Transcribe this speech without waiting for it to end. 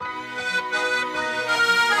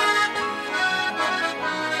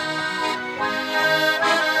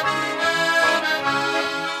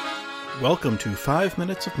Welcome to 5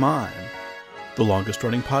 Minutes of Mime, the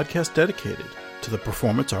longest-running podcast dedicated to the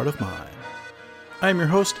performance art of mime. I am your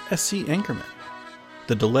host, S.C. Ankerman.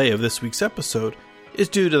 The delay of this week's episode is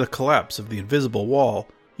due to the collapse of the invisible wall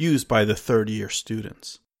used by the third-year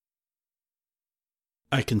students.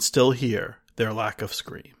 I can still hear their lack of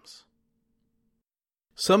screams.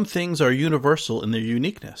 Some things are universal in their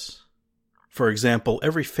uniqueness. For example,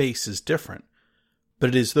 every face is different, but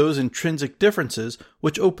it is those intrinsic differences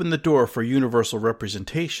which open the door for universal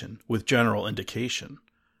representation with general indication.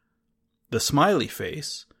 The smiley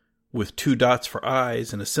face, with 2 dots for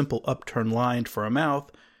eyes and a simple upturned line for a mouth,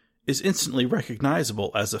 is instantly recognizable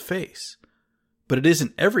as a face. But it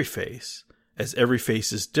isn't every face, as every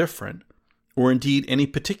face is different, or indeed any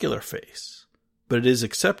particular face, but it is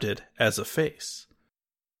accepted as a face.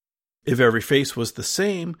 If every face was the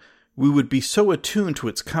same, we would be so attuned to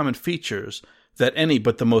its common features that any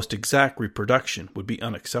but the most exact reproduction would be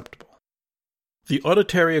unacceptable. The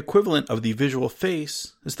auditory equivalent of the visual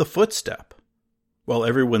face is the footstep. While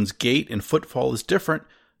everyone's gait and footfall is different,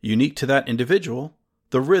 unique to that individual,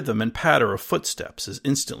 the rhythm and patter of footsteps is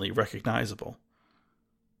instantly recognizable.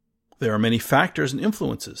 There are many factors and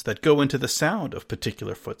influences that go into the sound of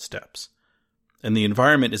particular footsteps, and the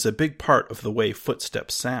environment is a big part of the way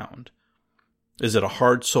footsteps sound. Is it a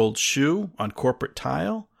hard-soled shoe on corporate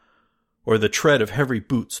tile? Or the tread of heavy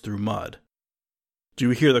boots through mud? Do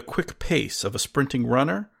you hear the quick pace of a sprinting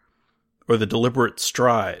runner, or the deliberate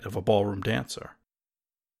stride of a ballroom dancer?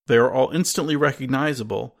 They are all instantly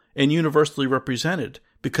recognizable and universally represented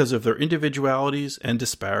because of their individualities and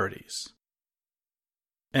disparities.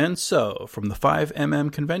 And so, from the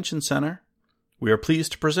 5MM Convention Center, we are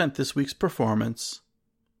pleased to present this week's performance,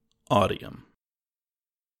 Audium.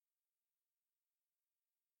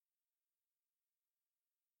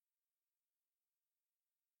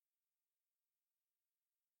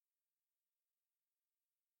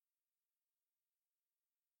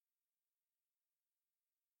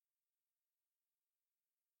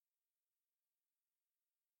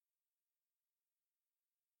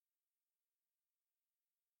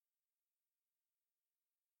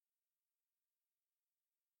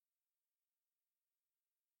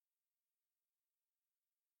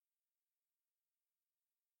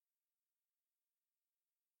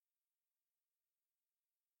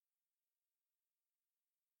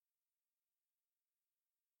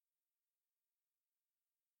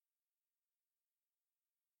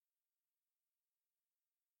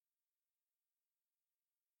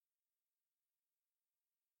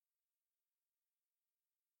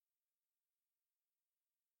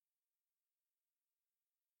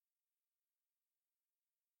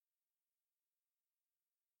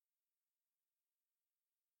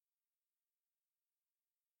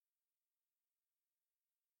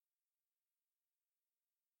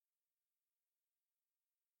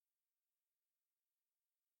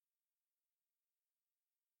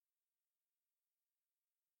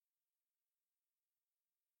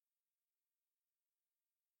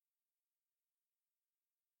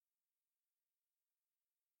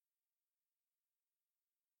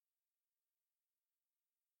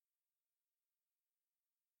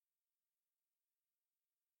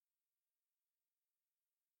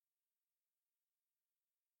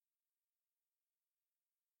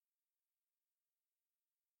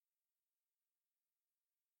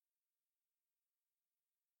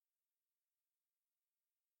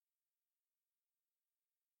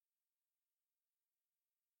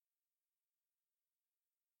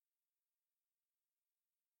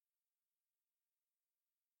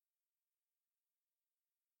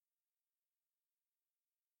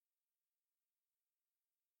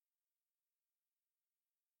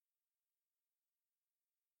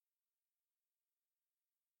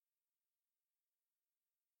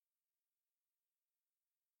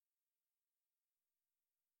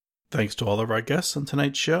 Thanks to all of our guests on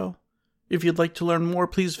tonight's show. If you'd like to learn more,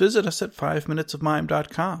 please visit us at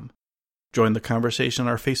 5minutesofmime.com. Join the conversation on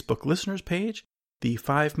our Facebook listeners page, the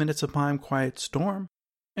 5 Minutes of Mime Quiet Storm,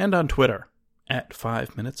 and on Twitter, at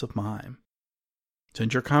 5 Minutes of Mime.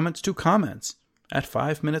 Send your comments to comments at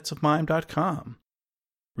 5minutesofmime.com.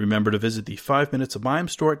 Remember to visit the 5 Minutes of Mime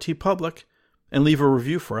store at TeePublic and leave a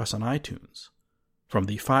review for us on iTunes. From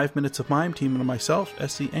the 5 Minutes of Mime team and myself,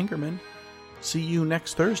 S.C. Ankerman, see you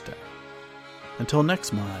next Thursday. Until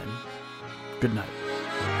next mime, good night.